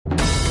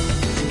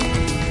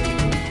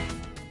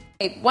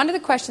One of the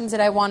questions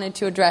that I wanted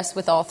to address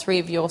with all three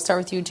of you, I'll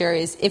start with you,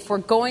 Jerry, is if we're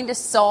going to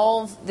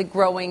solve the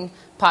growing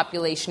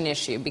population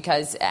issue,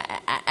 because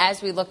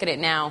as we look at it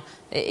now,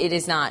 it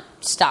is not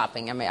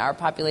stopping. I mean, our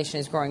population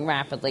is growing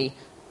rapidly.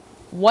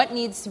 What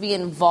needs to be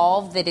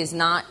involved that is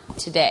not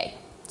today?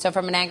 So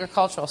from an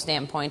agricultural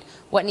standpoint,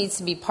 what needs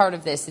to be part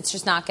of this? It's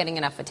just not getting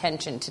enough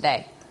attention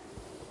today.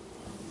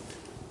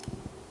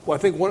 Well, I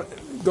think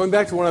going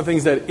back to one of the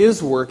things that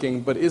is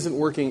working but isn't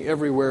working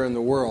everywhere in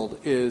the world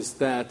is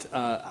that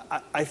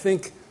I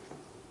think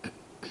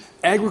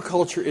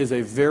agriculture is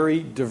a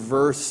very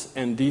diverse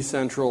and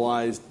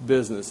decentralized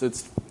business.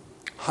 It's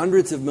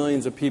hundreds of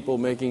millions of people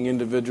making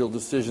individual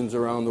decisions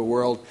around the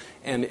world,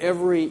 and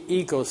every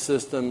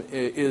ecosystem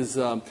is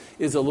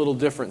a little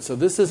different. So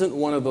this isn't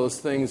one of those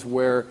things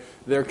where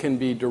there can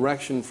be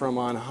direction from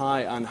on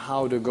high on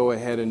how to go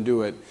ahead and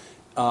do it.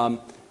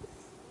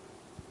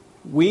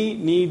 We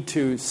need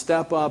to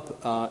step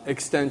up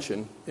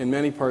extension in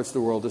many parts of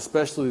the world,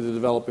 especially the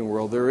developing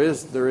world. There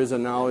is a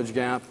knowledge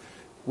gap.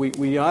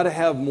 We ought to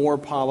have more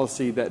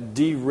policy that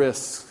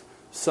de-risks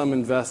some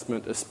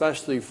investment,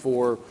 especially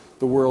for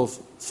the world's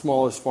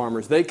smallest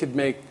farmers. They could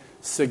make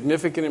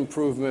significant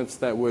improvements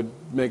that would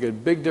make a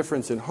big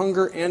difference in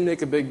hunger and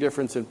make a big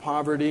difference in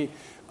poverty.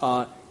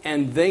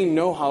 And they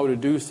know how to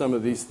do some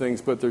of these things,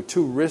 but they're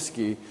too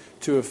risky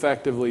to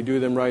effectively do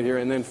them right here.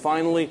 And then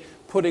finally,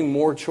 putting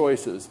more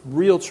choices,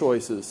 real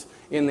choices,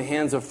 in the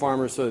hands of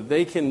farmers so that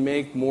they can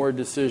make more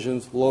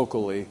decisions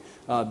locally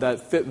that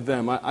fit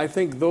them. I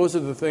think those are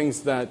the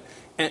things that,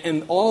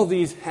 and all of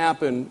these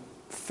happen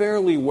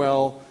fairly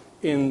well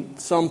in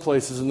some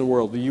places in the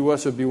world. The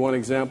U.S. would be one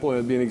example, and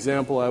it would be an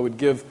example I would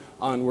give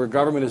on where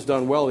government has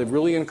done well. They've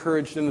really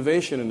encouraged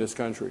innovation in this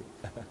country.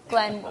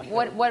 Glenn,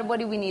 what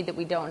do we need that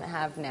we don't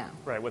have now?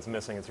 Right, what's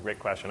missing? It's a great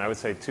question. I would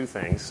say two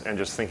things, and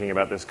just thinking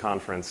about this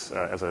conference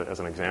as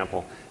an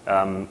example.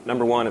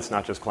 Number one, it's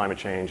not just climate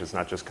change, it's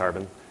not just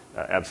carbon.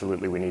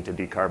 Absolutely, we need to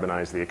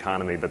decarbonize the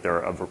economy, but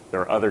there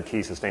are other key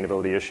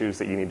sustainability issues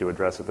that you need to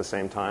address at the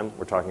same time.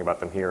 We're talking about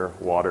them here: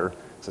 water,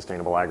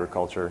 sustainable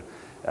agriculture,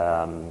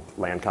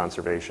 land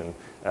conservation.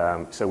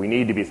 So we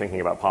need to be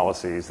thinking about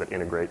policies that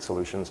integrate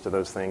solutions to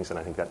those things, and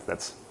I think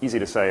that's easy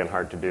to say and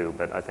hard to do.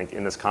 But I think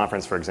in this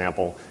conference, for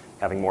example,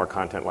 having more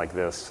content like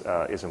this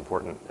is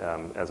important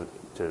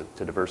to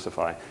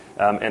diversify.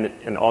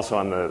 And also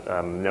on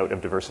the note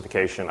of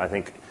diversification, I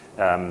think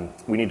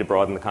we need to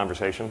broaden the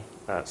conversation.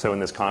 So in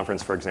this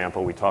conference, for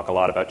example, we talk a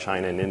lot about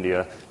China and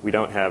India. We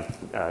don't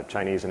have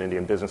Chinese and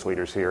Indian business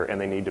leaders here,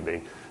 and they need to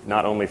be,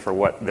 not only for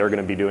what they're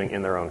going to be doing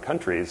in their own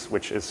countries,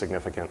 which is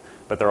significant,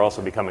 but they're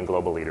also becoming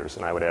global leaders.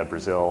 And I would add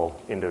Brazil,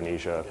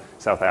 Indonesia,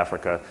 South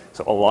Africa.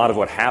 So a lot of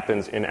what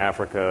happens in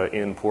Africa,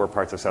 in poor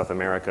parts of South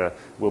America,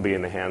 will be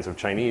in the hands of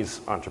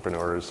Chinese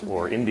entrepreneurs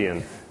or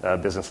Indian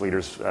business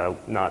leaders,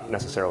 not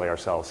necessarily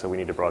ourselves. So we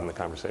need to broaden the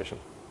conversation.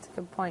 That's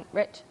a good point.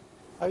 Rich?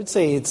 I would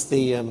say it's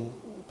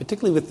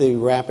particularly with the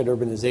rapid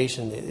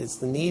urbanization, it's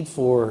the need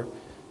for,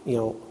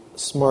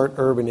 smart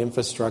urban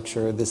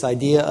infrastructure. This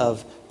idea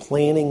of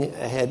planning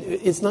ahead.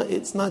 It's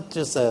not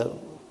just a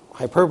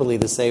hyperbole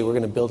to say we're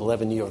going to build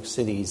 11 New York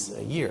cities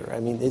a year. I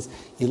mean,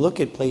 you look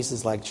at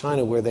places like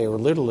China where they were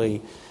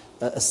literally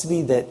a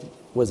city that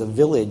was a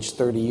village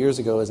 30 years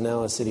ago is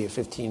now a city of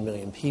 15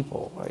 million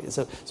people. Right?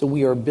 So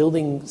we are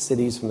building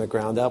cities from the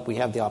ground up. We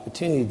have the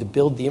opportunity to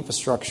build the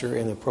infrastructure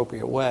in an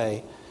appropriate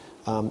way.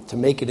 To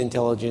make it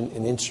intelligent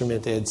and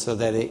instrumented so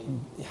that it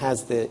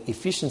has the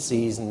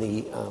efficiencies and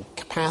the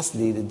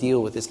capacity to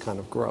deal with this kind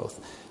of growth.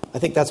 I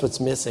think that's what's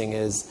missing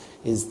is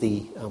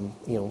the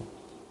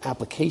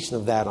application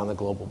of that on a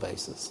global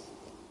basis.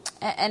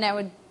 And I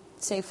would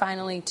say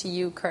finally to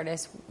you,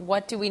 Curtis,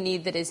 what do we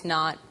need that is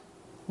not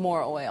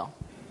more oil?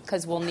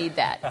 Because we'll need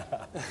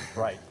that.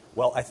 Right.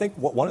 Well, I think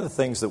one of the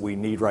things that we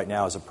need right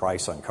now is a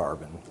price on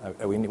carbon.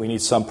 We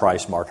need some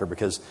price marker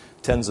because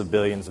tens of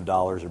billions of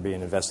dollars are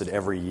being invested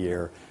every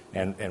year,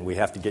 and we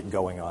have to get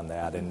going on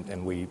that.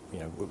 And we,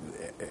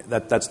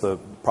 that's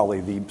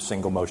probably the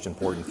single most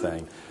important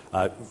thing.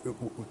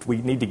 We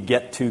need to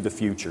get to the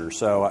future.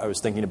 So I was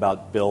thinking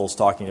about Bill's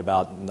talking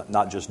about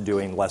not just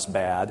doing less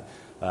bad,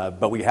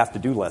 but we have to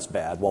do less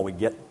bad while we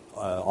get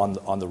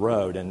on the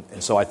road.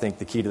 And so I think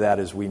the key to that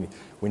is we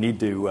need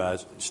to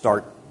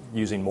start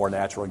using more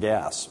natural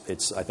gas.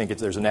 I think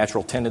there's a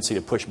natural tendency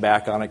to push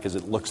back on it because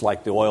it looks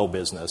like the oil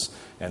business,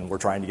 and we're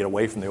trying to get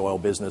away from the oil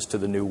business to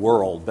the new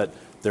world. But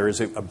there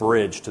is a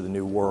bridge to the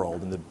new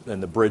world,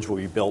 and the bridge will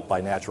be built by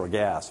natural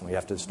gas, and we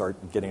have to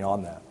start getting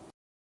on that.